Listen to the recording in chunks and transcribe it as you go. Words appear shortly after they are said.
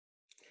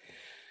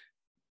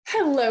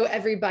Hello,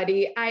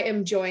 everybody. I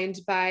am joined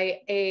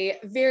by a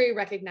very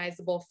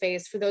recognizable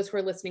face. For those who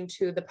are listening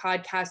to the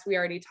podcast, we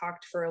already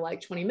talked for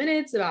like 20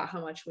 minutes about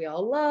how much we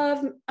all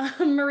love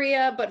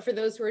Maria. But for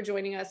those who are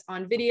joining us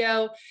on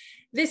video,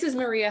 this is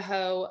Maria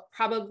Ho,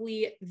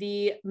 probably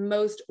the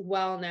most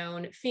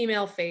well-known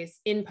female face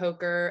in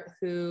poker,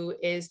 who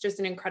is just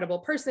an incredible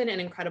person,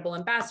 an incredible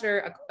ambassador,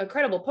 an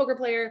incredible poker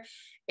player,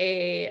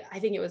 I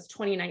think it was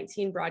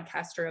 2019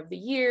 broadcaster of the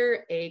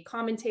year, a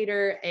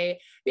commentator,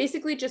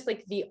 basically just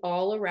like the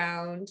all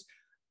around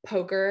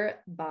poker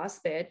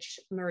boss bitch,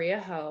 Maria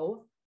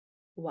Ho.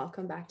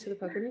 Welcome back to the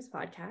PokerNews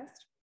podcast.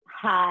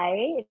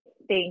 Hi,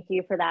 thank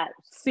you for that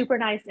super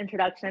nice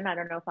introduction. I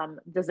don't know if I'm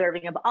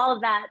deserving of all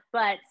of that,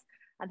 but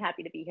I'm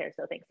happy to be here.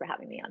 So thanks for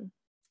having me on.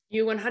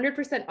 You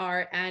 100%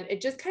 are. And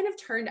it just kind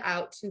of turned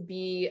out to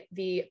be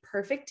the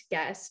perfect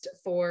guest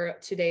for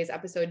today's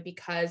episode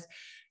because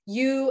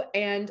you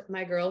and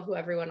my girl, who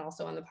everyone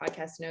also on the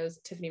podcast knows,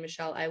 Tiffany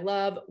Michelle, I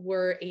love,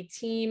 were a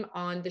team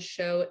on the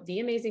show,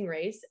 The Amazing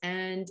Race.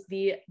 And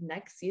the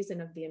next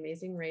season of The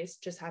Amazing Race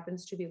just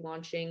happens to be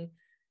launching,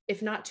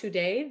 if not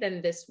today,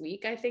 then this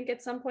week, I think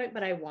at some point,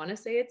 but I want to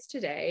say it's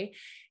today.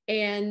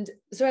 And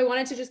so I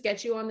wanted to just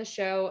get you on the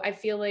show. I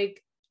feel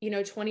like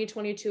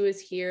 2022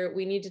 is here.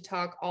 We need to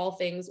talk all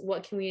things.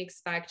 What can we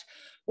expect?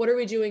 What are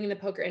we doing in the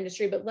poker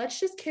industry? But let's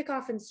just kick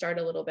off and start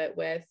a little bit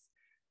with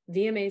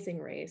The Amazing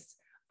Race.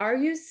 Are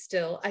you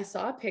still, I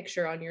saw a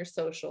picture on your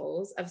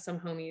socials of some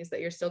homies that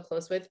you're still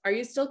close with. Are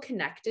you still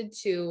connected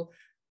to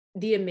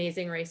the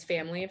Amazing Race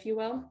family, if you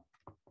will?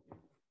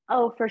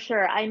 Oh, for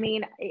sure. I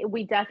mean,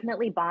 we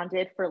definitely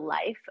bonded for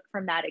life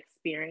from that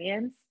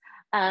experience.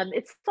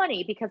 It's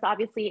funny because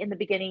obviously in the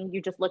beginning,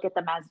 you just look at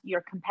them as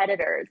your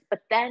competitors. But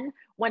then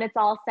when it's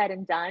all said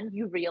and done,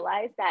 you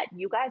realize that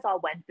you guys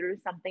all went through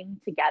something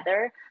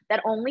together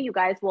that only you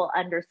guys will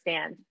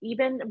understand.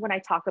 Even when I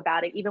talk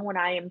about it, even when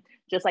I am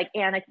just like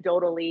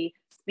anecdotally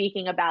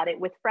speaking about it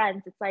with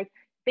friends, it's like,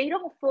 they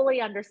don't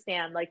fully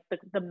understand like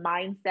the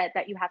mindset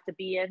that you have to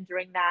be in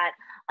during that,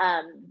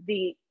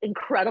 the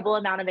incredible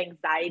amount of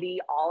anxiety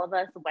all of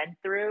us went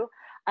through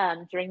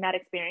during that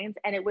experience.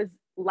 And it was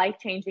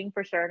life-changing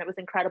for sure. And it was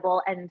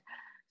incredible. And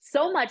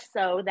so much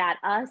so that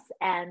us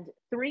and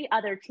 3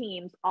 other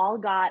teams all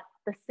got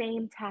the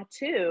same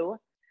tattoo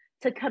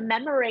to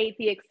commemorate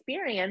the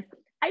experience.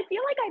 I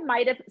feel like I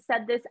might have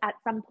said this at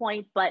some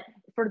point, but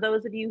for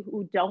those of you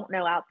who don't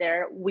know out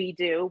there, we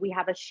do. We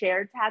have a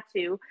shared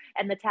tattoo,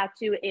 and the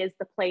tattoo is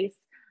the place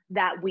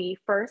that we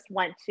first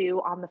went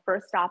to on the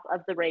first stop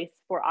of the race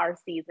for our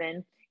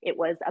season. It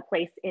was a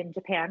place in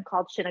Japan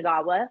called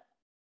Shinagawa.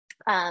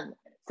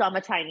 So I'm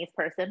a Chinese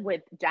person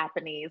with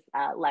Japanese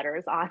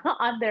letters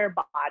on their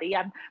body.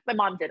 My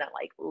mom didn't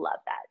love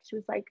that. She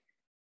was like,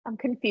 I'm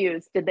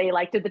confused. Did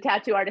the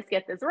tattoo artist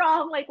get this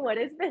wrong? Like, what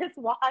is this?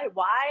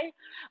 Why?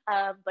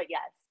 But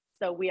yes,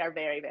 so we are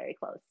very, very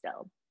close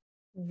still.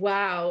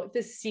 Wow.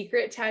 The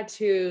secret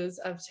tattoos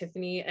of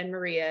Tiffany and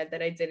Maria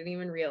that I didn't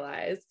even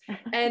realize.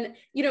 And,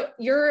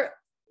 you're,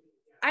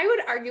 I would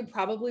argue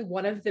probably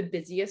one of the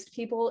busiest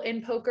people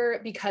in poker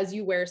because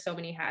you wear so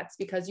many hats,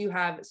 because you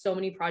have so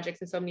many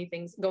projects and so many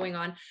things going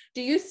on.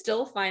 Do you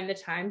still find the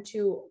time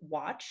to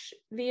watch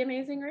The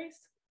Amazing Race?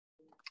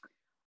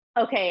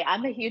 Okay,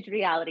 I'm a huge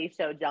reality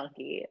show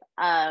junkie.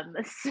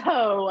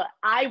 So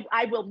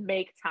I will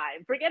make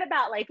time. Forget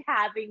about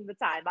having the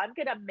time. I'm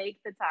gonna make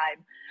the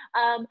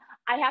time.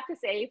 I have to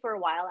say, for a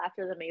while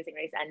after The Amazing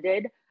Race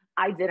ended,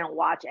 I didn't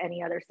watch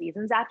any other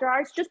seasons after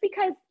ours, just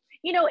because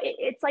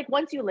it's like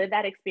once you live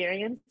that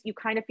experience, you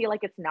kind of feel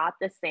like it's not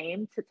the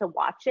same to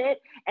watch it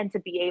and to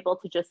be able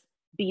to just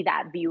be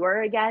that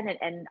viewer again.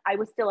 And I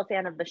was still a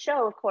fan of the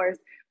show, of course,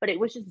 but it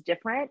was just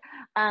different.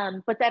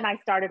 But then I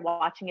started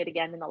watching it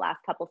again in the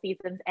last couple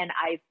seasons, and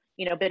I've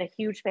been a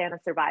huge fan of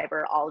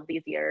Survivor all of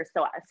these years.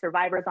 So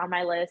Survivor's on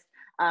my list.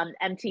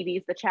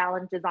 MTV's The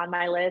Challenge is on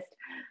my list.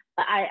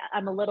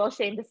 I'm a little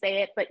ashamed to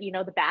say it, but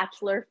the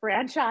Bachelor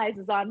franchise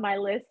is on my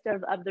list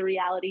of the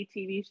reality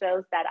TV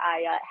shows that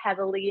I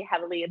heavily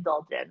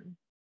indulge in.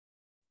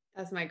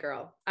 That's my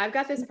girl. I've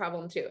got this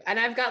problem too. And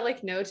I've got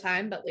no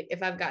time, but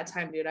if I've got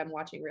time, dude, I'm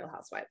watching Real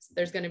Housewives.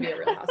 There's going to be a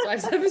Real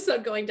Housewives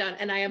episode going down.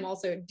 And I am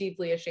also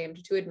deeply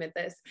ashamed to admit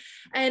this.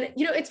 And,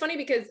 it's funny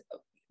because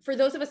for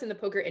those of us in the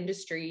poker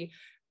industry,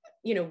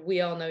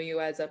 we all know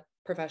you as a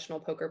professional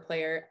poker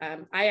player.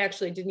 I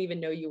actually didn't even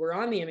know you were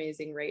on The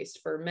Amazing Race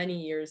for many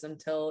years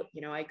until,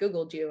 I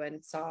Googled you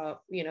and saw,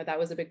 that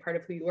was a big part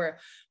of who you were.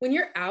 When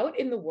you're out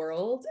in the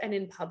world and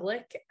in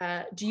public,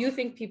 do you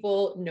think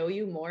people know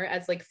you more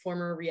as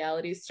former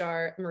reality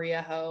star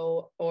Maria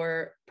Ho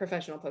or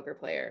professional poker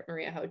player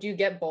Maria Ho? Do you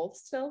get both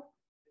still?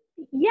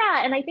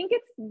 Yeah. And I think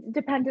it's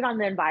dependent on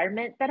the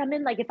environment that I'm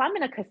in. If I'm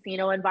in a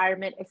casino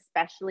environment,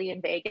 especially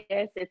in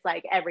Vegas, it's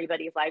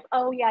everybody's like,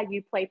 oh yeah,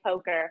 you play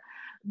poker.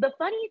 The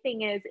funny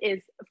thing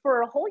is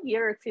for a whole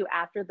year or two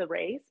after the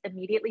race,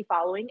 immediately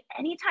following,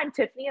 anytime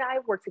Tiffany and I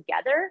were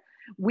together,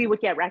 we would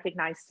get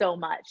recognized so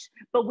much.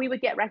 But we would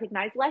get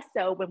recognized less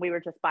so when we were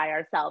just by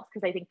ourselves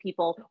because I think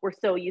people were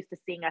so used to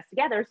seeing us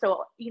together.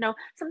 So,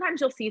 sometimes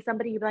you'll see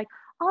somebody, you'll be like,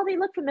 oh, they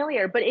look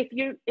familiar. But if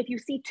you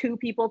see two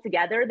people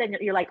together, then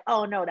you're like,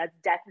 oh no, that's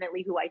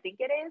definitely who I think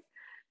it is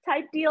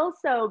type deal.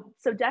 So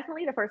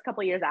definitely the first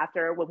couple of years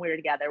after when we were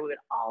together, we would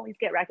always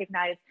get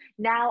recognized.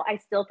 Now I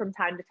still from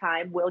time to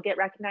time will get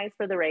recognized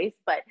for the race,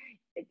 but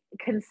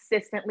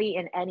consistently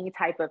in any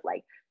type of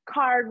like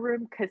card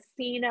room,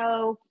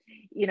 casino,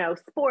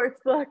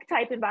 sports book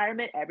type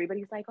environment,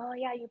 everybody's like, oh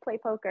yeah, you play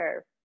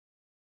poker.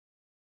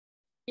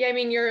 Yeah, I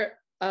mean, you're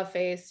a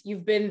face.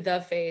 You've been the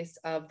face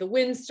of the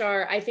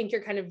WinStar. I think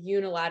you're kind of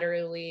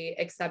unilaterally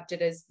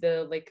accepted as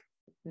the like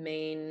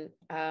main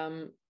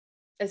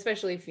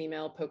especially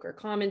female poker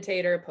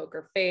commentator,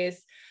 poker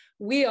face.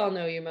 We all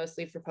know you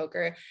mostly for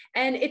poker.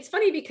 And it's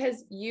funny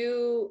because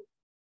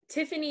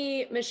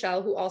Tiffany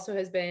Michelle, who also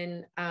has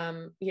been,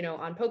 on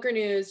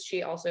PokerNews,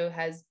 she also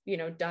has,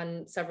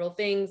 done several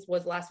things,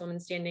 was last woman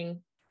standing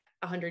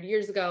 100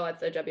 years ago at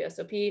the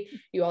WSOP.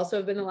 You also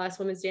have been the last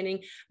woman standing,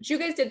 but you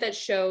guys did that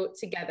show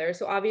together.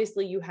 So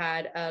obviously you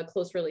had a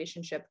close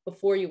relationship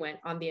before you went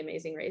on The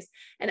Amazing Race.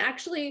 And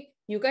actually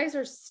you guys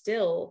are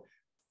still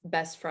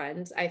best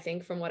friends, I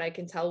think, from what I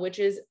can tell, which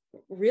is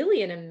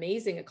really an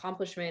amazing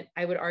accomplishment.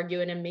 I would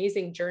argue an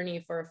amazing journey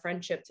for a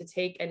friendship to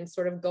take, and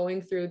sort of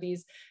going through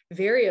these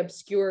very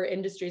obscure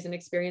industries and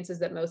experiences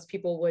that most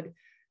people would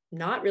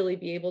not really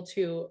be able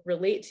to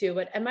relate to.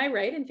 But am I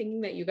right in thinking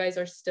that you guys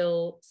are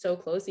still so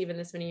close even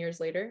this many years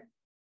later?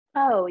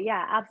 Oh,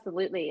 yeah,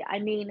 absolutely. I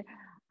mean,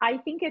 I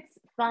think it's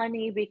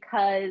funny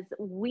because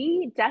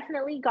we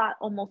definitely got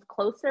almost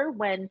closer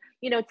when,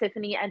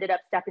 Tiffany ended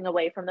up stepping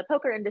away from the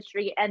poker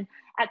industry. And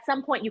at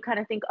some point, you kind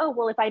of think, oh,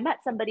 well, if I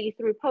met somebody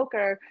through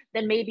poker,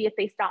 then maybe if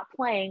they stop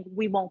playing,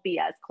 we won't be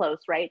as close,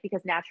 right?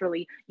 Because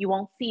naturally, you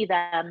won't see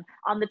them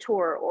on the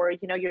tour, or,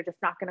 you're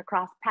just not going to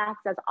cross paths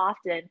as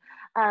often.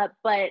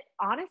 But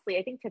honestly,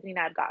 I think Tiffany and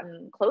I have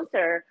gotten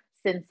closer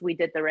since we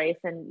did the race,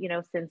 and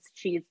since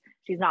she's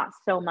not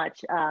so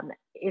much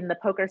in the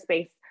poker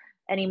space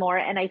anymore.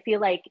 And I feel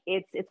like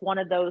it's one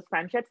of those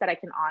friendships that I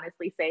can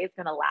honestly say is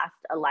going to last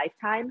a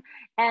lifetime.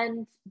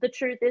 And the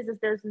truth is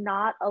there's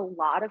not a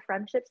lot of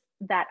friendships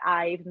that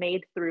I've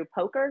made through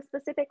poker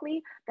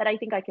specifically that I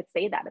think I could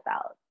say that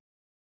about.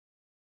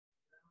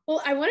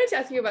 Well, I wanted to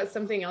ask you about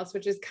something else,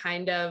 which is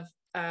kind of,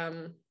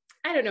 I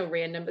don't know,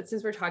 random, but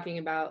since we're talking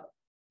about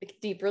like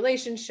deep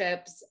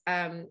relationships,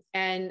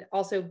 and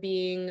also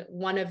being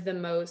one of the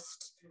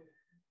most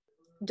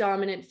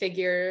dominant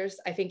figures,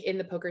 I think, in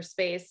the poker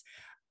space.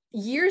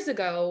 Years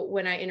ago,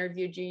 when I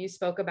interviewed you, you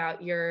spoke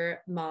about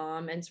your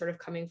mom and sort of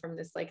coming from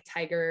this like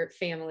tiger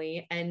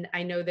family. And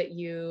I know that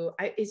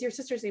is your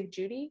sister's name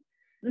Judy?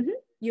 Mm-hmm.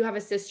 You have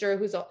a sister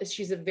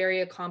she's a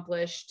very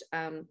accomplished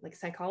like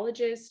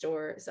psychologist,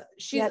 or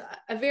she's Yep.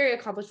 a very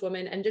accomplished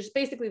woman. And just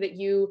basically that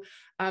you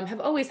have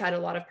always had a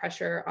lot of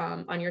pressure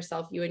on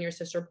yourself, you and your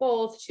sister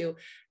both, to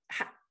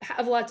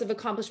have lots of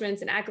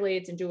accomplishments and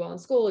accolades and do well in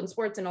school and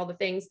sports and all the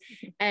things.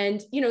 And,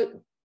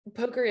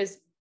 poker is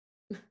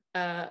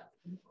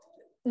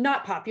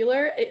not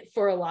popular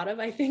for a lot of,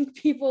 I think,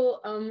 people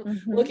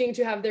Mm-hmm. looking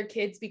to have their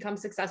kids become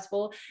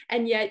successful.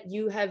 And yet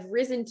you have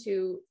risen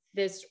to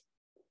this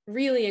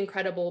really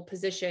incredible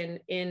position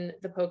in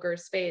the poker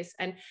space.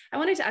 And I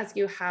wanted to ask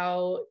you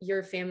how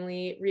your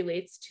family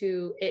relates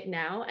to it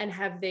now, and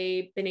have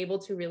they been able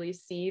to really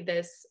see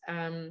this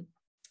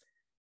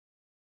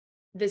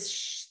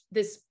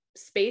this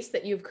space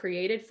that you've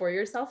created for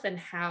yourself, and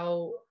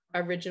how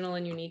original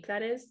and unique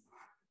that is?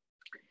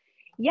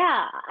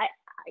 Yeah, I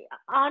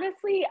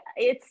honestly,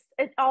 it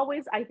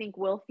always, I think,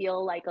 will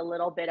feel like a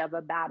little bit of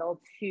a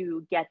battle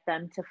to get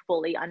them to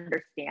fully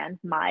understand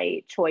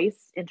my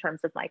choice in terms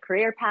of my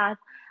career path.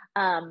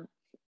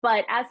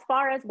 But as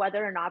far as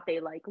whether or not they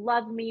like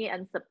love me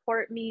and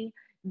support me,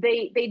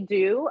 they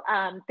do.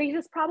 They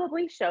just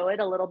probably show it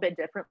a little bit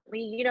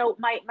differently.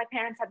 My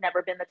parents have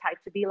never been the type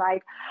to be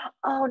like,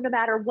 oh, no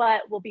matter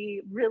what, we'll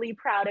be really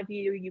proud of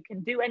you. You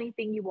can do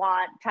anything you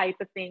want type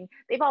of thing.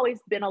 They've always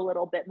been a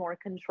little bit more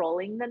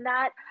controlling than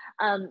that.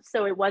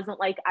 So it wasn't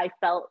like I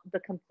felt the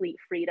complete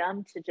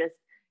freedom to just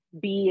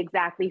be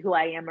exactly who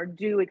I am or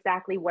do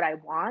exactly what I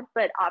want.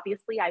 But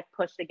obviously, I've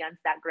pushed against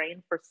that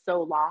grain for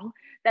so long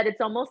that it's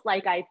almost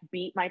like I've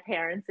beat my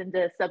parents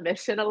into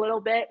submission a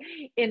little bit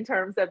in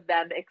terms of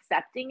them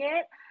accepting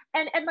it.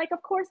 And like,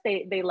 of course,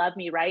 they love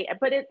me, right?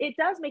 But it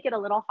does make it a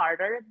little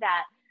harder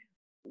that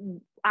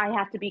I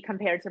have to be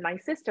compared to my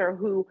sister,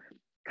 who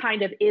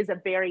kind of is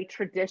a very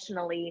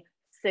traditionally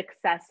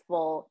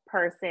successful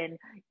person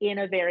in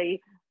a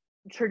very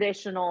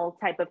traditional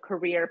type of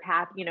career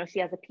path. She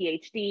has a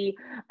PhD.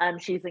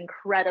 She's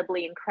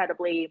incredibly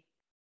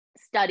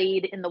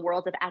studied in the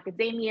world of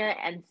academia.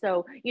 And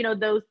so,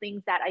 those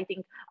things that I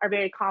think are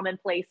very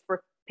commonplace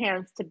for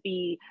parents to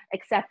be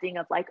accepting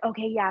of like,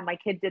 okay, yeah, my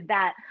kid did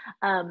that.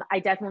 I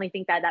definitely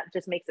think that that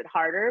just makes it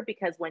harder,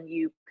 because when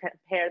you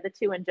compare the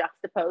two and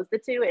juxtapose the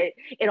two,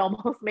 it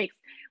almost makes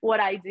what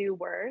I do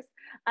worse.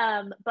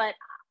 But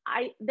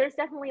there's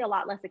definitely a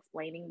lot less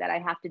explaining that I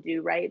have to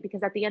do, right?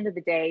 Because at the end of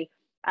the day,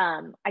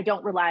 I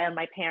don't rely on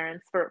my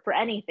parents for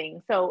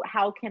anything. So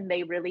how can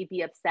they really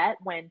be upset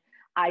when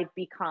I've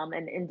become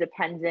an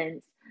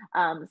independent,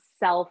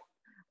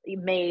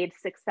 self-made,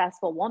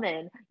 successful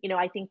woman? You know,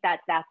 I think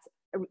that that's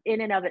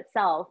in and of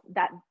itself,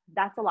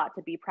 that's a lot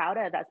to be proud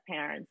of as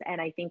parents,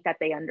 and I think that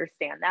they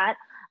understand that.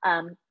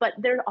 But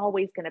there's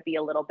always going to be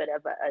a little bit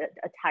of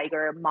a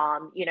tiger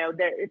mom. You know,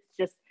 there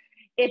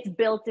it's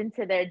built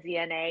into their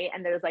DNA,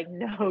 and there's like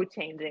no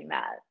changing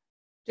that.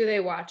 Do they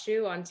watch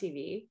you on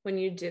TV when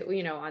you do,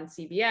 you know, on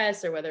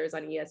CBS, or whether it's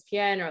on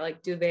ESPN, or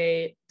like, do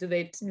they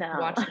No.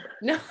 watch?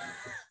 No.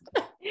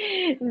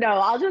 No,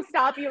 I'll just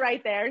stop you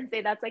right there and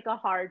say that's like a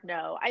hard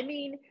no. I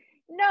mean,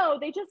 no,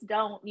 they just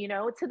don't, you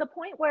know, to the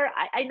point where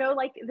I know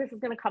like this is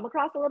going to come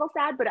across a little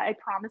sad, but I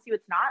promise you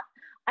it's not.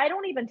 I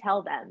don't even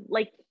tell them.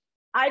 Like,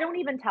 I don't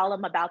even tell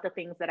them about the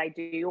things that I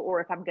do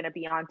or if I'm going to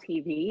be on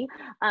TV.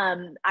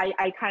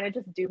 I kind of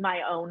just do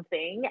my own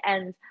thing.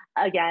 And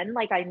again,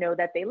 like, I know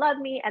that they love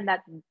me and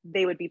that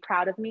they would be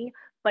proud of me,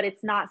 but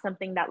it's not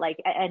something that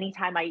like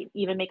anytime I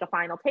even make a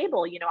final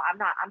table, you know, I'm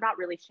not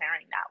really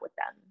sharing that with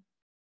them.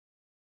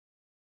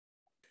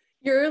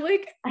 You're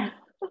like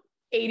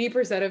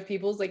 80% of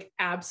people's like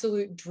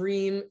absolute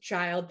dream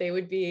child. They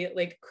would be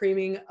like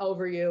creaming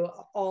over you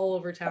all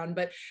over town.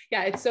 But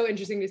yeah, it's so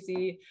interesting to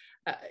see,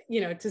 you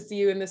know, to see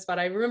you in this spot.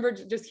 I remember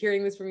just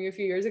hearing this from you a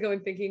few years ago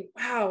and thinking,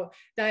 wow,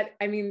 that,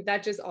 I mean,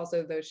 that just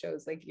also those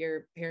shows like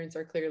your parents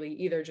are clearly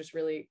either just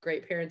really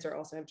great parents or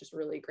also have just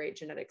really great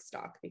genetic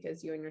stock,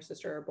 because you and your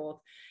sister are both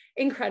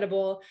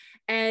incredible.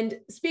 And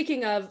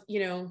speaking of,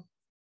 you know,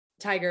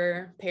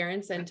 tiger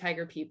parents and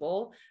tiger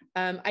people,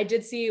 I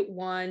did see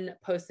one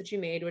post that you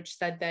made which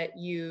said that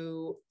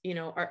you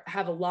know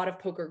have a lot of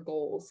poker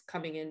goals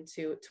coming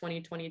into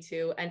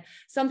 2022, and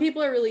some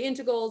people are really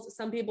into goals,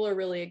 some people are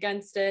really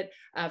against it.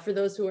 For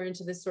those who are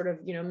into this sort of,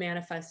 you know,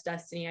 manifest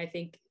destiny, I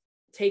think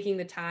taking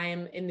the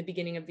time in the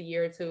beginning of the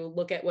year to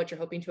look at what you're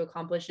hoping to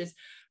accomplish is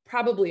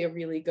probably a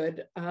really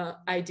good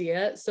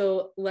idea.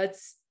 So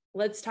let's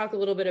talk a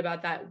little bit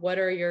about that. What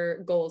are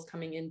your goals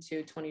coming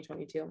into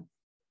 2022?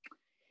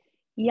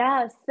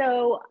 Yeah,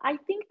 so I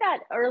think that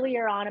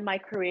earlier on in my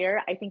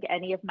career, I think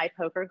any of my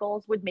poker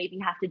goals would maybe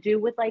have to do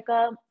with like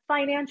a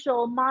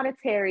financial,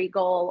 monetary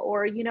goal,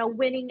 or, you know,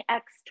 winning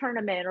X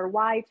tournament or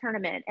Y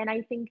tournament. And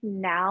I think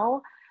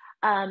now,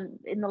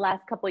 in the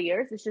last couple of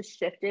years, it's just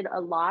shifted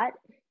a lot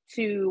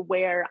to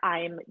where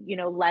I'm, you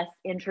know, less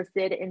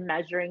interested in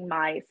measuring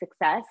my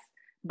success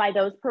by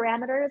those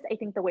parameters. I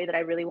think the way that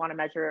I really want to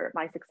measure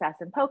my success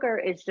in poker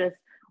is just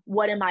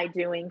what am I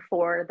doing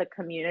for the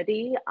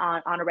community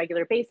on a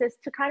regular basis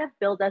to kind of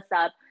build us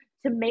up,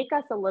 to make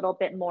us a little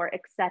bit more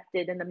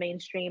accepted in the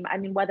mainstream. I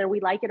mean, whether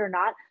we like it or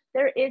not,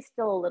 there is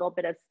still a little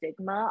bit of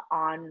stigma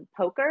on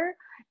poker.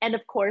 And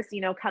of course, you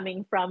know,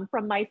 coming from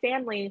my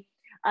family,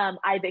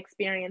 I've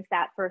experienced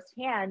that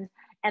firsthand.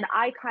 And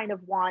I kind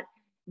of want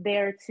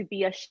there to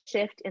be a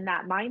shift in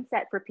that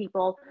mindset for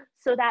people,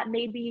 so that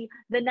maybe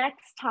the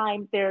next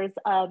time there's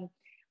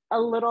a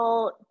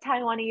little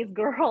Taiwanese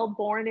girl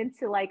born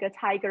into like a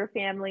tiger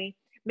family,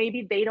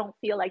 maybe they don't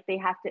feel like they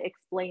have to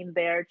explain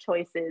their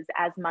choices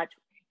as much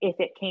if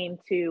it came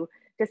to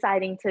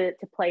deciding to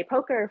play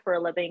poker for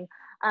a living.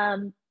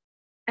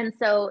 And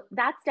so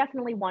that's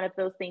definitely one of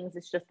those things.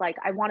 It's just like,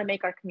 I want to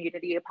make our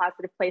community a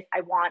positive place.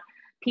 I want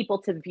people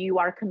to view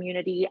our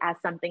community as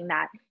something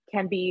that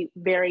can be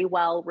very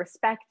well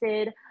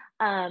respected.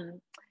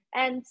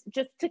 And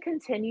just to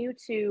continue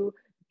to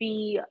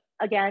be,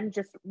 again,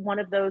 just one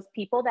of those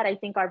people that I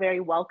think are very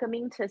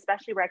welcoming to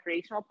especially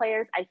recreational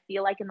players. I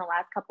feel like in the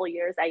last couple of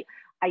years,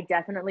 I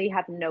definitely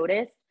have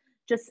noticed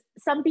just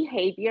some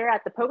behavior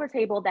at the poker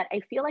table that I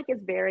feel like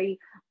is very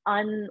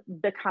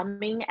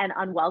unbecoming and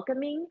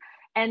unwelcoming.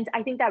 And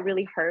I think that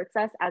really hurts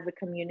us as a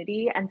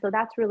community. And so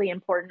that's really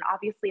important.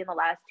 Obviously, in the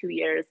last 2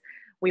 years,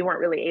 we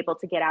weren't really able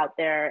to get out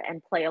there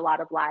and play a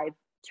lot of live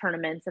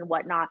tournaments and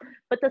whatnot.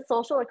 But the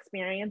social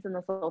experience and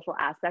the social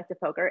aspect of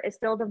poker is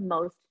still the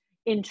most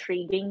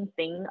intriguing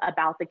thing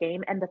about the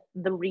game, and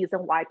the reason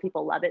why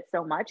people love it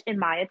so much, in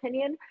my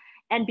opinion.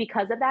 And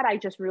because of that, I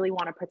just really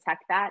want to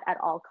protect that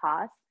at all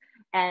costs.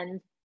 And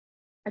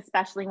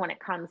especially when it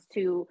comes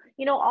to,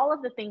 you know, all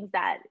of the things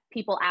that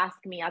people ask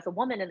me as a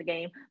woman in the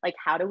game, like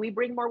how do we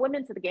bring more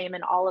women to the game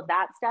and all of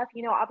that stuff,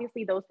 you know,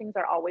 obviously those things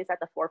are always at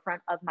the forefront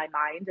of my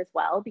mind as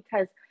well,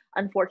 because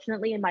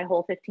unfortunately in my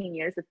whole 15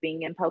 years of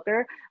being in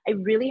poker, I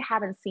really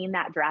haven't seen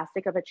that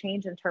drastic of a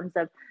change in terms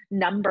of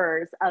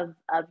numbers of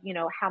you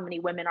know, how many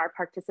women are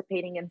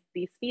participating in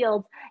these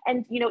fields.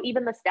 And, you know,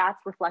 even the stats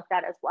reflect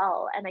that as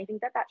well. And I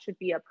think that that should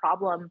be a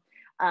problem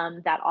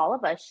that all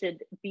of us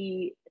should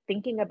be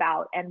thinking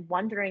about and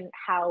wondering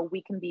how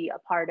we can be a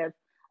part of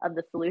of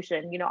the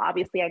solution.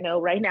 Obviously I know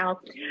right now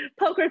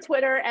poker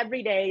Twitter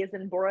every day is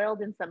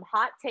embroiled in some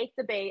hot take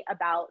debate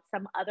about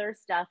some other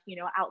stuff,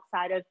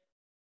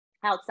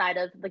 outside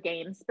of the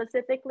game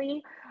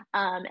specifically.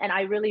 And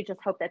I really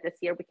just hope that this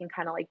year we can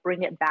kind of like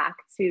bring it back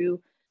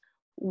to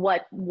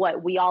what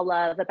we all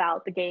love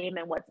about the game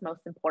and what's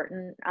most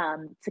important,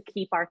 to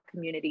keep our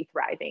community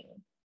thriving.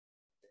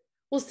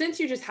 Well, since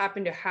you just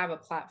happen to have a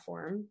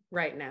platform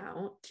right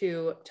now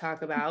to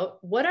talk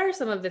about, what are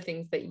some of the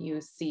things that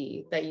you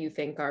see that you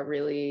think are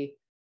really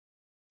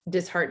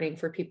disheartening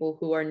for people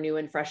who are new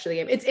and fresh to the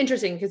game? It's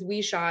interesting because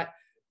we shot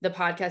the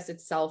podcast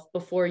itself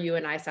before you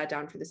and I sat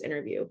down for this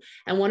interview.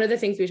 And one of the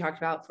things we talked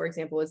about, for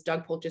example, was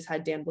Doug Polk just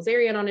had Dan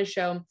Bilzerian on his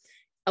show,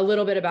 a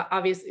little bit about,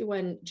 obviously,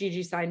 when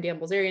Gigi signed Dan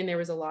Bilzerian, there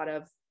was a lot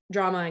of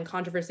drama and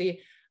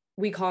controversy.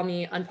 We call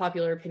me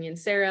unpopular opinion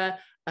Sarah,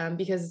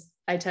 because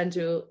I tend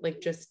to like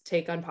just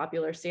take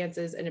unpopular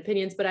stances and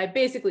opinions, but I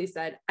basically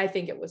said, I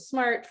think it was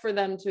smart for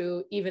them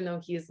to, even though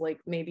he's like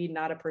maybe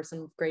not a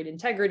person with great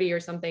integrity or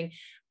something,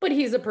 but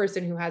he's a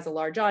person who has a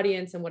large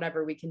audience, and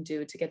whatever we can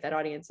do to get that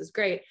audience is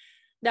great.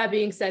 That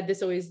being said,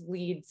 this always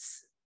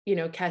leads,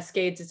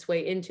 cascades its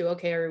way into,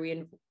 okay,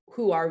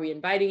 who are we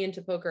inviting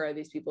into poker? Are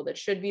these people that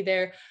should be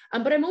there?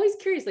 But I'm always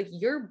curious, like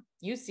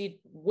you see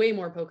way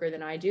more poker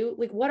than I do.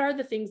 Like, what are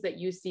the things that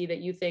you see that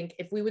you think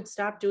if we would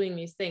stop doing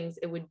these things,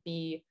 it would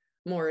be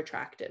more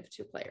attractive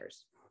to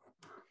players?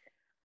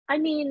 I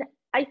mean,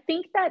 I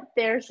think that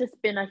there's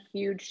just been a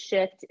huge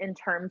shift in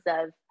terms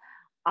of,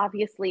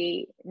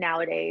 obviously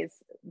nowadays,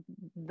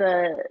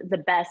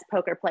 the best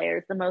poker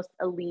players, the most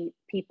elite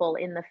people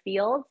in the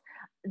field,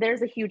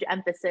 there's a huge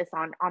emphasis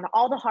on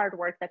all the hard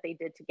work that they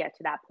did to get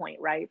to that point,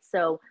 right?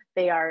 So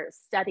they are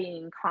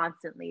studying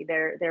constantly.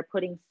 They're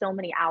putting so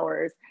many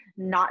hours,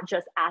 not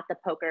just at the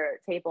poker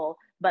table,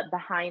 but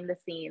behind the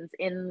scenes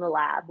in the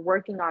lab,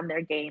 working on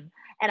their game.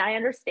 And I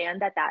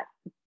understand that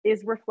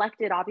is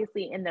reflected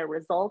obviously in their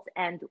results.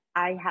 And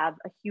I have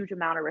a huge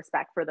amount of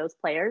respect for those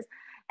players.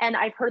 And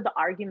I've heard the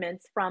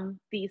arguments from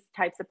these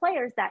types of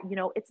players that,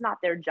 it's not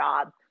their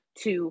job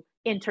to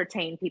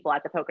entertain people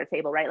at the poker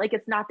table, right? Like,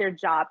 it's not their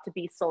job to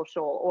be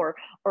social or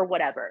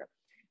whatever.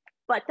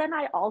 But then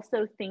I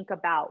also think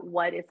about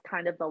what is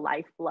kind of the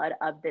lifeblood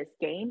of this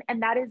game,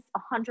 and that is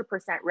 100%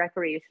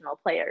 recreational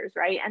players,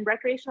 right? And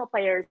recreational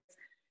players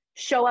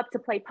show up to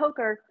play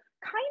poker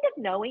kind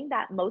of knowing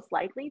that most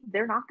likely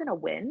they're not going to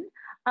win.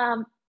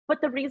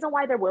 But the reason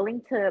why they're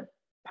willing to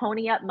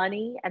pony up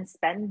money and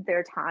spend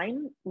their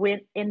time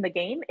in the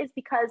game is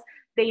because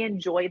they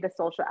enjoy the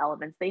social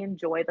elements, they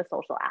enjoy the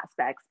social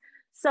aspects.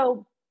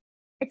 So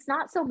it's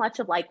not so much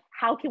of like,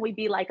 how can we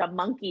be like a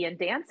monkey and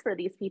dance for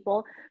these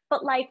people,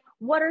 but like,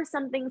 what are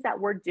some things that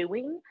we're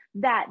doing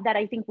that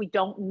I think we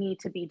don't need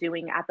to be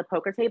doing at the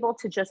poker table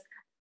to just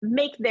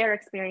make their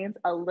experience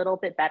a little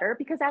bit better?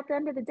 Because at the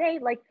end of the day,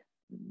 like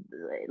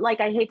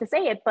I hate to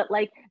say it, but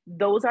like,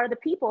 those are the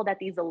people that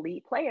these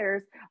elite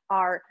players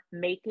are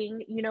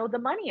making, the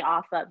money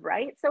off of,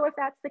 right? So if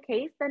that's the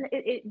case, then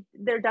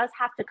there does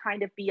have to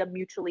kind of be a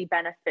mutually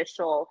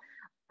beneficial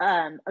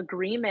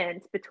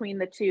agreement between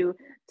the two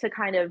to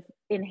kind of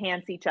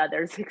enhance each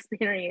other's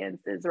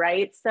experiences,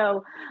 right?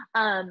 So,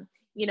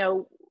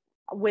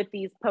 with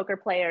these poker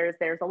players,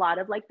 there's a lot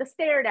of like the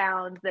stare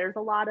downs, there's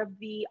a lot of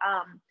the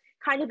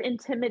kind of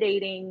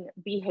intimidating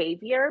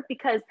behavior,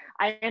 because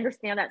I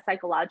understand that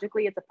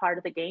psychologically it's a part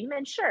of the game.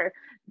 And sure,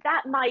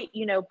 that might,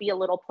 be a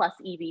little plus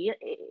EV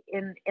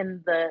in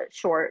the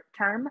short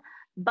term,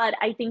 but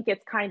I think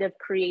it's kind of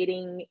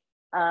creating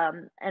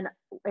an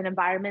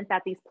environment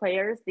that these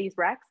players, these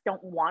recs,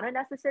 don't want to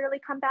necessarily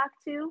come back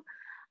to.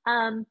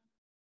 And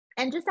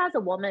just as a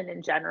woman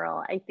in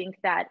general, I think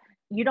that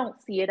you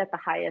don't see it at the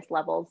highest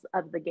levels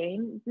of the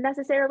game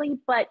necessarily,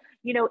 but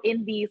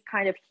in these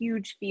kind of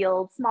huge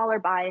fields, smaller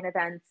buy-in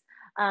events,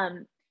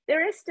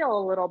 there is still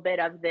a little bit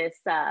of this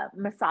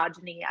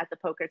misogyny at the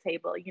poker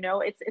table.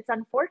 It's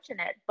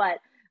unfortunate, but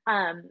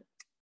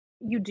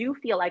you do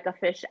feel like a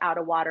fish out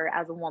of water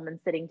as a woman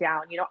sitting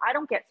down. I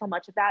don't get so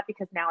much of that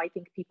because now I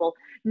think people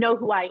know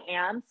who I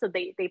am, so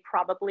they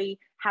probably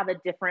have a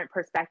different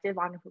perspective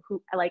on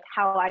who, like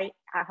how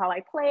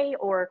I play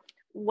or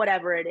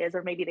whatever it is,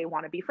 or maybe they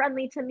want to be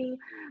friendly to me.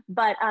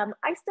 But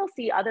I still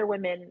see other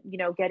women,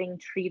 getting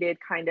treated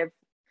kind of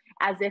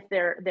as if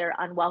they're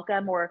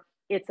unwelcome, or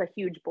it's a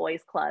huge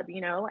boys club,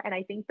 and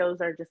I think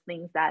those are just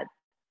things that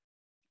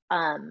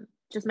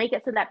just make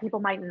it so that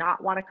people might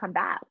not want to come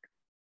back.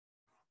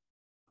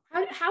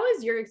 How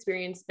has your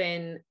experience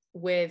been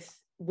with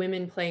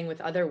women playing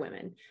with other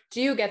women? Do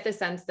you get the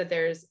sense that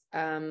there's,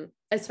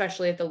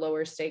 especially at the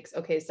lower stakes,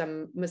 okay,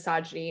 some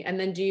misogyny, and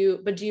then do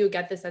you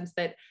get the sense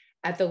that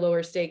at the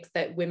lower stakes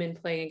that women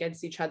playing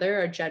against each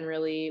other are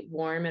generally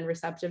warm and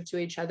receptive to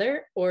each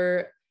other?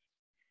 Or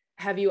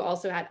have you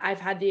also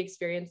I've had the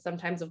experience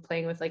sometimes of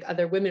playing with like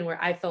other women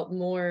where I felt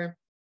more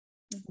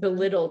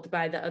belittled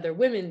by the other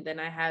women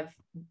than I have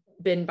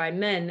been by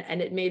men.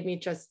 And it made me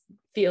just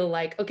feel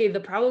like, okay, the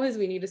problem is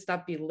we need to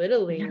stop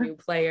belittling new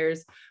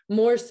players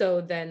more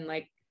so than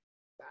like,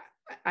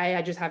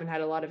 I just haven't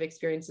had a lot of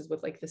experiences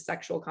with like the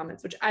sexual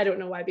comments, which I don't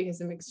know why,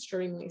 because I'm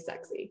extremely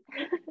sexy.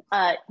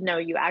 No,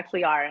 you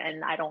actually are.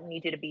 And I don't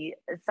need you to be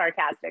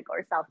sarcastic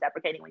or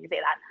self-deprecating when you say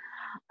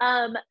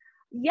that.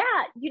 Yeah,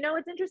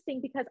 it's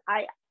interesting because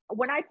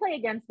when I play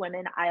against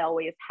women, I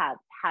always have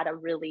had a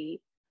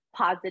really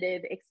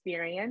positive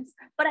experience,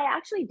 but I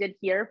actually did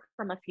hear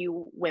from a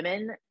few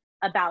women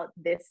about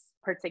this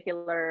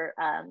particular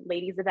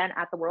ladies event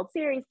at the World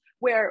Series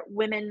where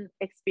women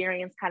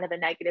experience kind of a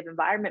negative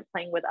environment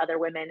playing with other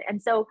women.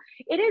 And so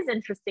it is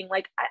interesting.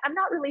 Like, I'm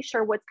not really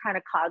sure what's kind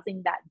of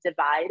causing that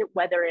divide,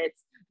 whether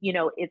it's,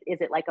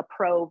 is it like a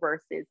pro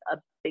versus a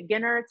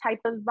beginner type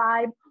of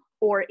vibe,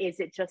 or is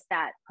it just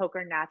that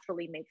poker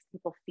naturally makes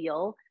people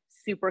feel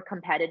super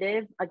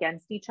competitive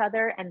against each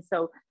other? And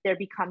so there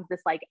becomes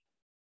this like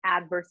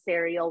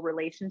adversarial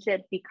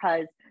relationship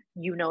because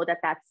that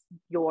that's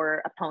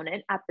your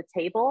opponent at the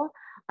table,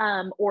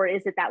 or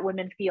is it that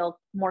women feel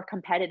more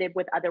competitive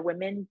with other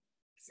women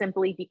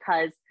simply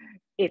because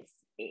it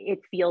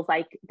feels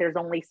like there's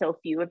only so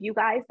few of you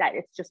guys that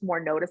it's just more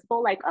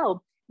noticeable, like,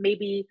 oh,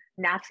 maybe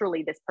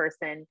naturally this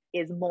person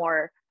is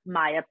more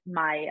my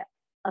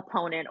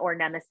opponent or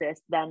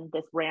nemesis than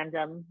this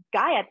random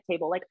guy at the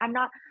table. Like, I'm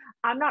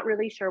not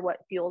really sure what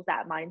fuels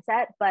that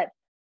mindset, but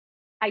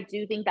I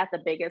do think that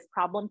the biggest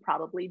problem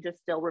probably just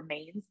still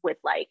remains with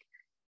like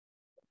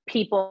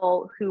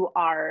people who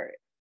are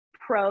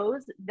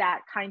pros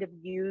that kind of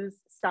use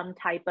some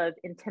type of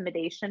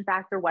intimidation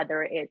factor,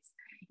 whether it's,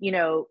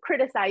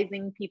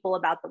 criticizing people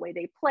about the way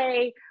they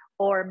play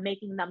or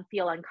making them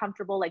feel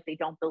uncomfortable, like they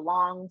don't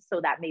belong,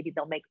 so that maybe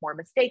they'll make more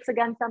mistakes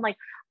against them. Like,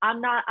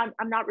 I'm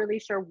not really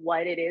sure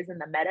what it is in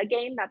the meta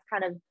game that's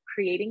kind of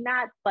creating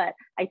that, but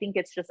I think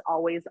it's just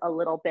always a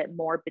little bit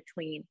more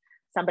between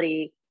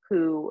somebody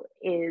who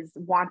is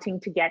wanting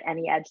to get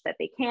any edge that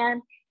they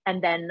can,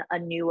 and then a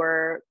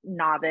newer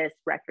novice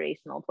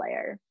recreational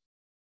player.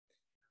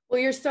 Well,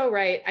 you're so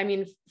right. I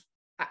mean,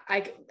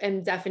 I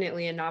am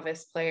definitely a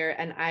novice player.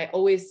 And I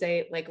always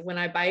say, like, when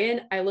I buy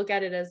in, I look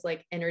at it as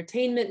like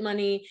entertainment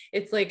money.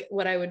 It's like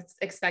what I would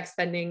expect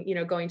spending,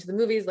 going to the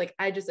movies. Like,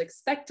 I just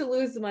expect to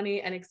lose the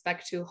money and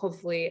expect to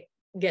hopefully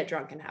get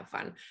drunk and have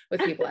fun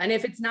with people. And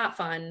if it's not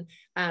fun,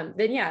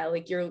 then yeah,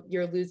 like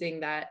you're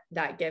losing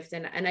that gift.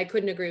 And I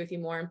couldn't agree with you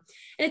more. And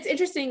it's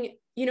interesting,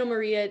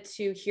 Maria,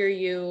 to hear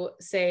you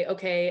say,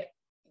 okay,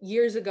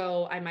 years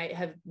ago, I might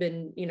have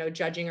been,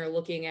 judging or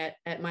looking at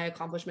my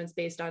accomplishments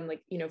based on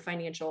like,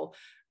 financial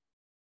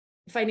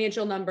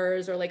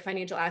numbers or like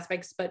financial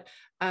aspects. But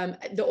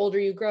the older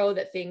you grow,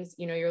 that things,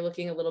 you're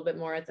looking a little bit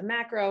more at the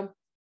macro.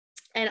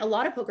 And a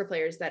lot of poker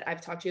players that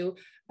I've talked to,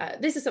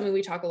 this is something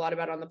we talk a lot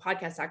about on the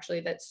podcast,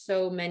 actually, that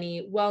so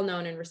many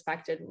well-known and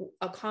respected,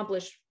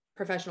 accomplished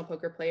professional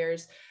poker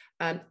players,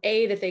 that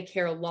they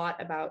care a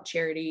lot about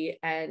charity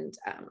and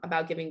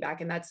about giving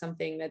back. And that's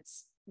something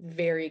that's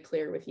very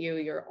clear with you.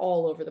 You're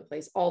all over the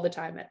place all the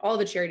time at all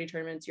the charity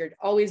tournaments. You're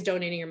always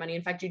donating your money.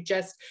 In fact, you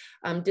just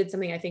did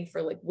something, I think,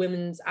 for like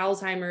women's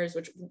Alzheimer's,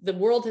 which the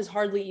world has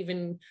hardly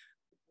even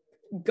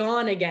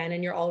gone again,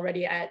 and you're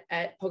already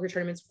at poker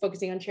tournaments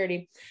focusing on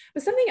charity.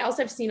 But something else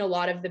I've seen a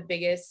lot of the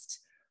biggest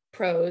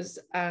pros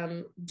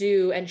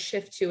do and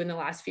shift to in the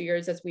last few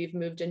years as we've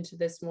moved into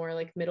this more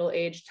like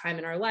middle-aged time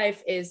in our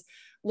life is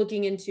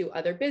looking into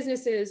other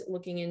businesses,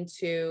 looking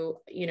into,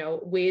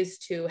 ways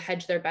to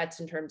hedge their bets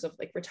in terms of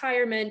like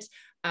retirement,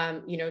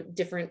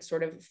 different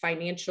sort of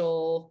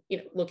financial,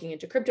 looking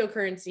into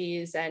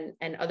cryptocurrencies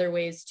and other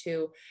ways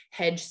to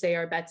hedge, say,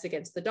 our bets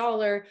against the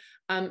dollar.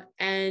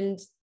 And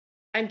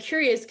I'm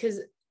curious because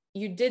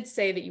you did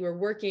say that you were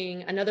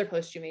working, another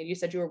post you made, you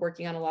said you were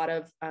working on a lot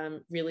of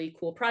really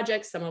cool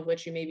projects, some of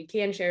which you maybe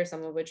can share,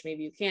 some of which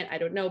maybe you can't, I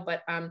don't know.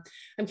 But I'm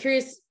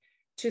curious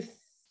to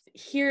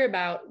hear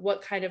about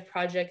what kind of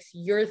projects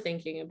you're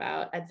thinking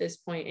about at this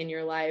point in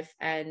your life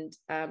and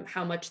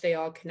how much they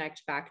all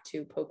connect back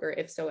to poker,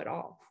 if so at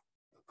all.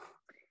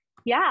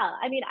 Yeah,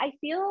 I mean, I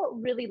feel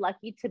really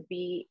lucky to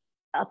be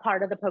a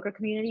part of the poker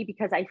community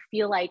because I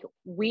feel like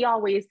we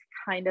always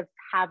kind of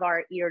have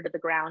our ear to the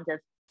ground of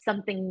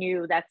something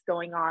new that's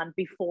going on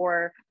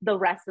before the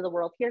rest of the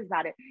world hears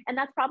about it. And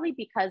that's probably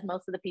because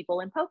most of the people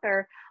in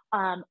poker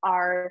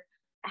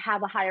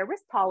have a higher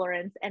risk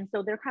tolerance. And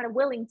so they're kind of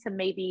willing to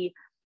maybe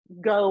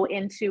go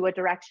into a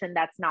direction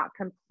that's not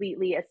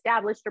completely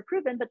established or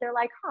proven, but they're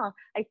like,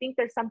 I think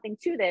there's something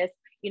to this.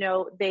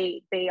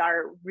 They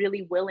are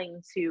really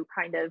willing to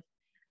kind of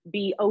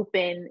be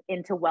open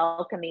into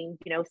welcoming,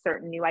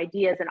 certain new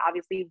ideas. And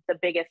obviously the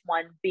biggest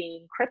one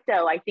being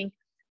crypto. I think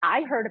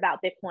I heard about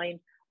Bitcoin,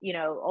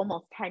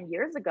 almost 10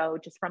 years ago,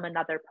 just from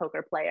another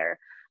poker player.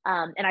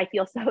 And I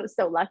feel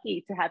so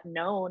lucky to have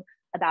known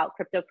about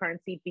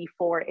cryptocurrency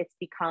before it's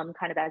become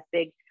kind of as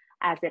big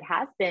as it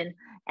has been.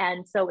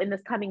 And so in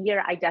this coming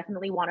year, I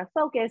definitely want to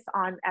focus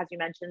on, as you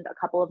mentioned, a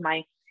couple of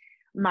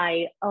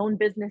my own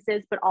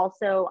businesses, but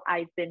also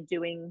I've been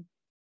doing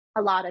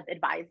a lot of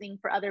advising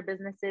for other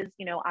businesses.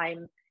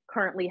 I'm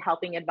currently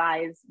helping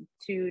advise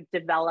to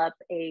develop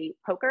a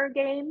poker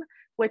game,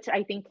 which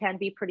I think can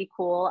be pretty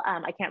cool.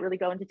 I can't really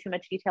go into too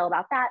much detail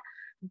about that,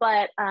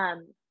 But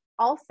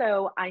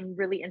also, I'm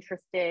really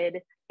interested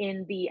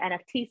in the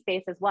NFT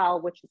space as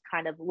well, which has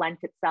kind of lent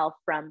itself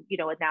from, you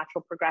know, a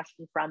natural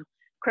progression from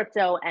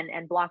crypto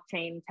and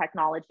blockchain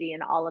technology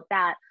and all of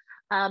that.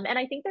 And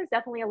I think there's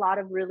definitely a lot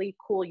of really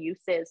cool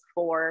uses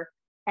for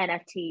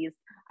NFTs.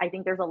 I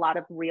think there's a lot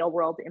of real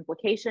world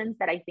implications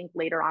that I think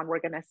later on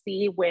we're going to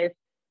see with,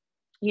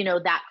 you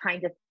know, that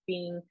kind of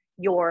being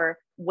your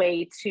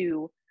way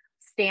to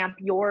stamp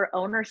your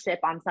ownership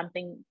on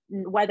something,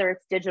 whether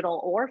it's digital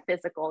or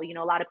physical. You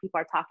know, a lot of people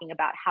are talking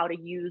about how to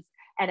use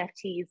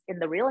NFTs in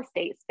the real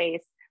estate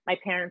space. My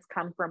parents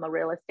come from a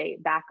real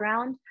estate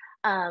background.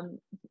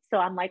 So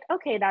I'm like,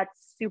 okay,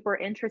 that's super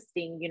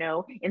interesting. You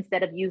know,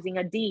 instead of using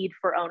a deed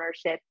for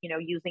ownership, you know,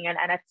 using an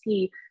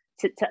NFT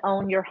to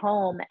own your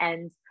home.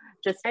 And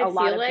just I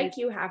feel like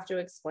you have to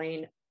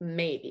explain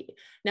maybe.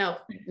 Now,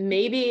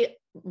 maybe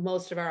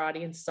most of our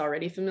audience is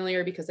already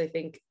familiar because I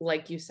think,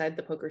 like you said,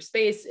 the poker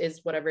space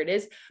is whatever it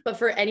is. But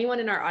for anyone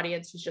in our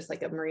audience who's just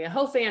like a Maria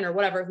Ho fan or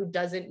whatever, who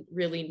doesn't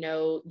really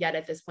know yet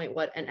at this point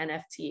what an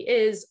NFT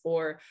is,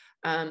 or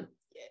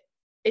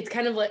it's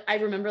kind of like, I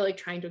remember like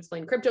trying to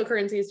explain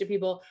cryptocurrencies to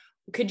people.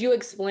 Could you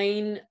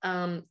explain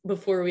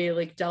before we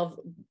like delve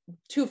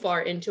too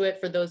far into it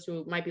for those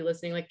who might be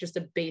listening, like just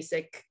a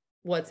basic,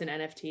 what's an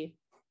NFT?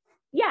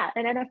 Yeah,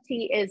 an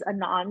NFT is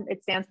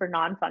it stands for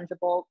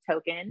non-fungible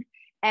token.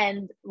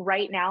 And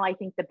right now, I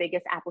think the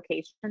biggest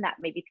application that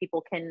maybe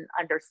people can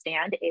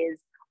understand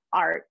is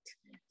art.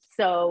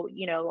 So,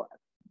 you know,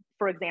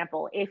 for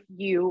example, if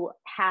you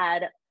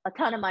had a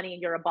ton of money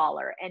and you're a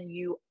baller and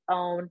you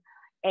own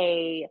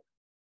a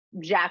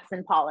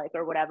Jackson Pollock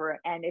or whatever,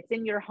 and it's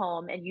in your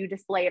home and you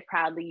display it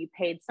proudly, you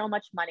paid so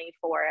much money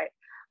for it.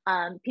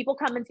 People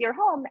come into your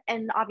home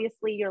and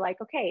obviously you're like,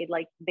 okay,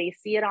 like they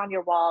see it on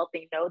your wall,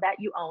 they know that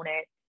you own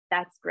it.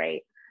 That's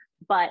great.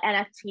 But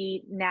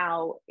NFT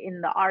now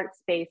in the art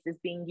space is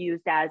being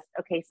used as,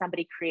 okay,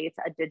 somebody creates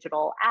a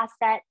digital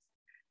asset.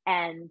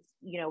 And,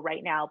 you know,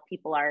 right now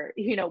people are,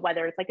 you know,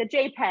 whether it's like a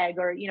JPEG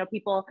or, you know,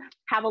 people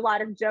have a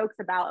lot of jokes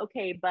about,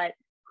 okay, but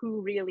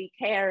who really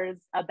cares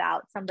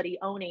about somebody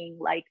owning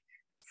like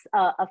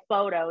a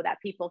photo that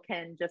people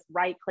can just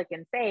right click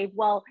and save?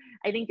 Well,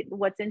 I think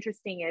what's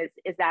interesting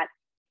is that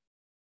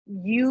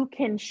you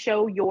can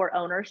show your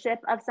ownership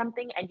of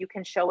something and you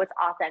can show its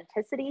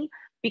authenticity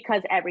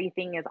because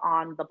everything is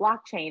on the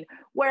blockchain.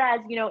 Whereas,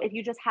 you know, if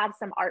you just have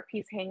some art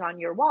piece hang on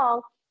your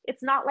wall,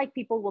 it's not like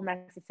people will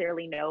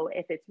necessarily know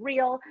if it's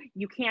real.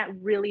 You can't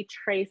really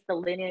trace the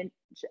lineage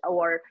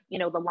or, you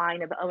know, the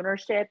line of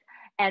ownership.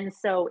 And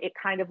so it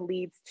kind of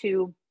leads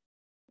to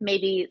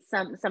maybe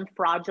some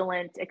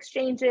fraudulent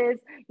exchanges.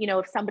 You know,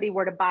 if somebody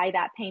were to buy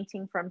that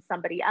painting from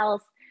somebody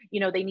else, you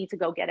know, they need to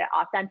go get it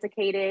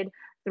authenticated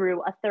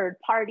through a third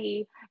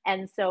party.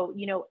 And so,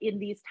 you know, in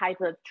these type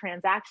of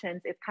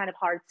transactions, it's kind of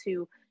hard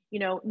to, you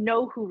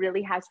know who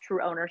really has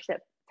true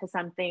ownership to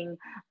something,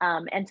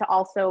 and to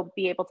also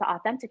be able to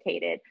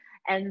authenticate it.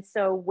 And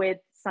so with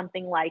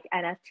something like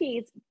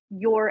NFTs,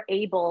 you're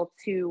able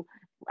to,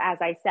 as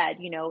I said,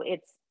 you know,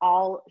 it's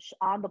all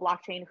on the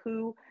blockchain,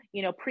 who,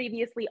 you know,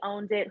 previously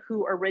owned it,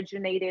 who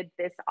originated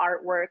this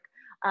artwork,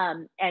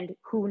 and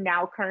who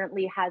now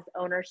currently has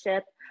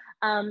ownership.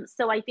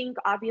 So I think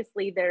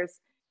obviously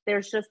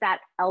there's just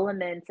that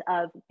element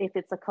of, if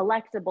it's a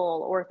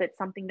collectible or if it's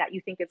something that you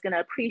think is going to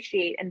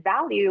appreciate and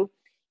value,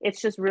 it's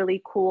just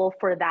really cool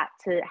for that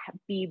to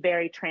be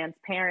very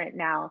transparent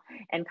now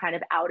and kind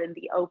of out in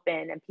the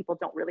open, and people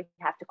don't really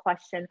have to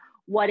question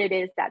what it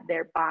is that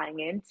they're buying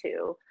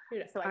into.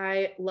 So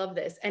I love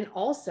this. And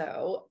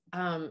also,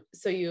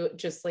 so you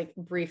just like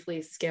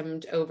briefly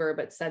skimmed over,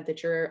 but said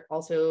that you're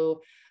also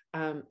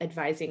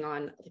advising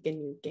on like a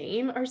new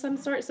game or some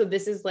sort. So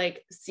this is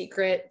like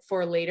secret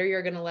for later.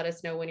 You're going to let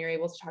us know when you're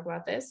able to talk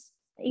about this.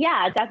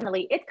 Yeah,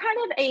 definitely. It's kind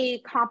of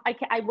a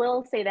I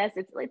will say this.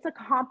 It's a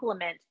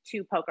compliment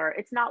to poker.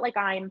 It's not like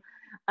I'm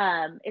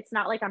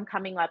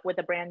coming up with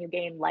a brand new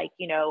game like,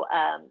 you know,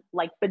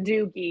 like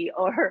Badoogie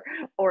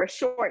or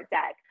Short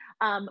Deck.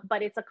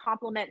 But it's a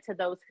compliment to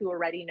those who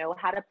already know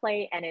how to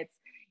play, and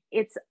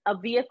it's a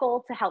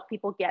vehicle to help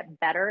people get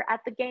better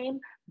at the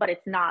game, but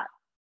it's not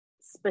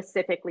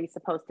specifically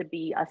supposed to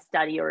be a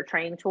study or a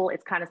training tool.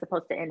 It's kind of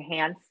supposed to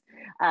enhance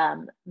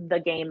the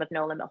game of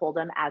No Limit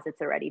Hold'em as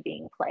it's already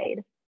being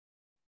played.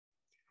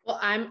 Well,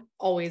 I'm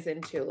always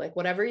into like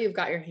whatever you've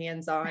got your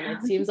hands on.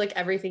 It seems like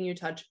everything you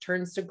touch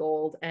turns to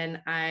gold. And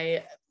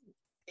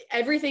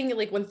everything,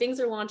 like when things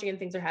are launching and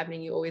things are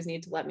happening, you always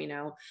need to let me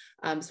know,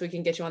 so we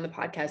can get you on the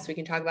podcast so we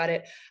can talk about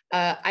it.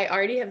 I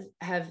already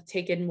have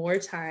taken more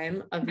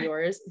time of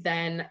yours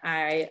than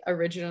I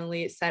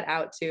originally set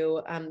out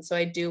to, so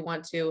I do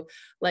want to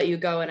let you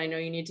go, and I know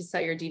you need to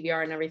set your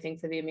DVR and everything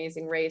for the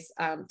amazing race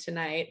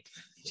tonight.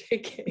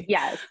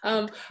 Yes.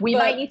 We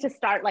might need to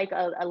start like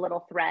a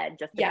little thread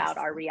just about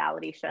our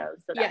reality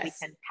shows so that we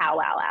can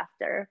powwow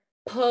after.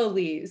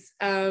 Please.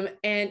 And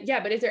yeah,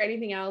 but is there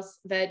anything else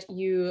that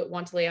you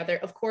want to lay out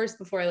there? Of course,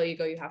 before I let you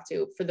go, you have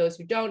to, for those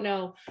who don't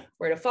know,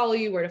 where to follow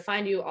you, where to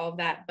find you, all of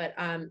that. But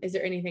is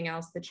there anything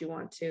else that you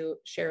want to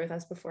share with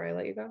us before I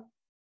let you go?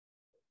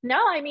 No,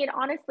 I mean,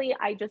 honestly,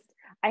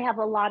 I have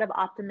a lot of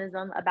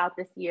optimism about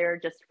this year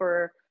just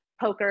for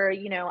poker.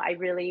 You know, I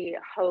really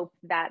hope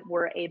that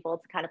we're able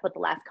to kind of put the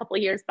last couple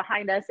of years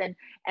behind us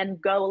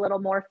and go a little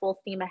more full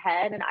steam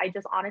ahead. And I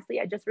just honestly,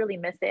 I just really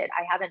miss it.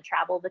 I haven't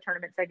traveled the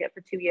tournament circuit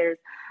for 2 years.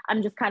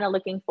 I'm just kind of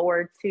looking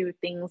forward to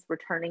things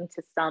returning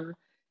to some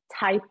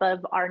type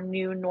of our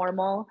new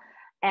normal.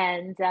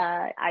 And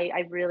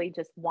I really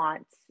just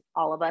want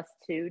all of us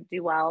to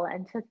do well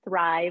and to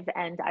thrive.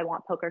 And I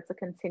want poker to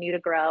continue to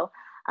grow.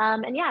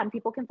 And yeah, and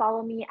people can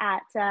follow me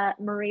at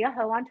Maria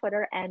Ho on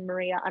Twitter and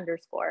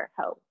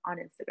Maria_Ho on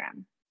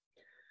Instagram.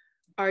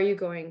 Are you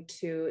going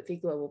to the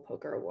Global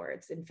Poker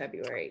Awards in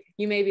February?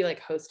 You may be like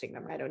hosting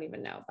them. I don't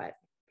even know, but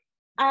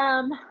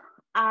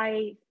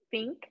I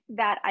think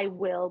that I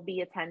will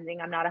be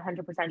attending. I'm not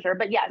 100% sure,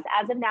 but yes,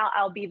 as of now,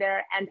 I'll be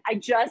there. And I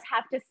just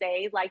have to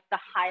say, like, the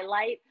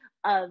highlight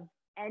of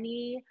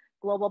any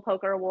Global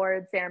Poker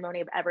Awards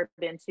ceremony I've ever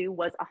been to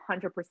was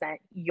 100%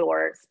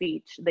 your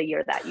speech the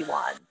year that you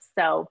won.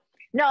 So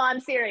no, I'm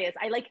serious.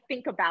 I like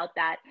think about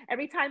that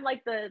every time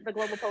like the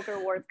Global Poker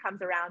Awards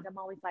comes around. I'm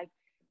always like,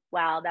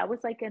 wow, that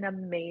was like an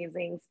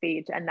amazing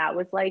speech. And that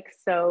was like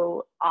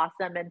so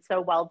awesome and so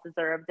well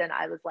deserved. And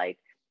I was like,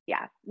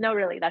 yeah, no,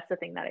 really, that's the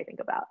thing that I think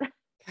about.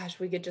 gosh,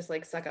 we could just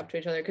like suck up to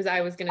each other. Cause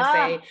I was gonna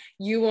say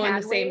you won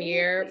the same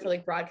year for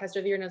like broadcaster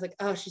of the year. And I was like,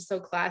 oh, she's so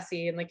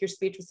classy. And like your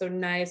speech was so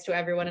nice to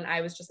everyone. And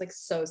I was just like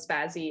so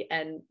spazzy.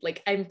 And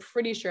like, I'm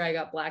pretty sure I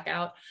got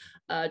blackout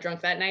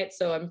drunk that night.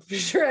 So I'm pretty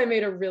sure I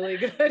made a really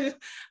good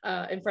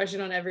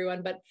impression on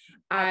everyone. But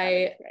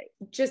I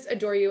just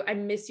adore you. I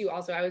miss you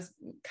also. I was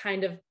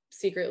kind of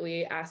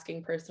secretly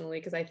asking personally,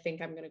 because I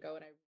think I'm gonna go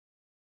and I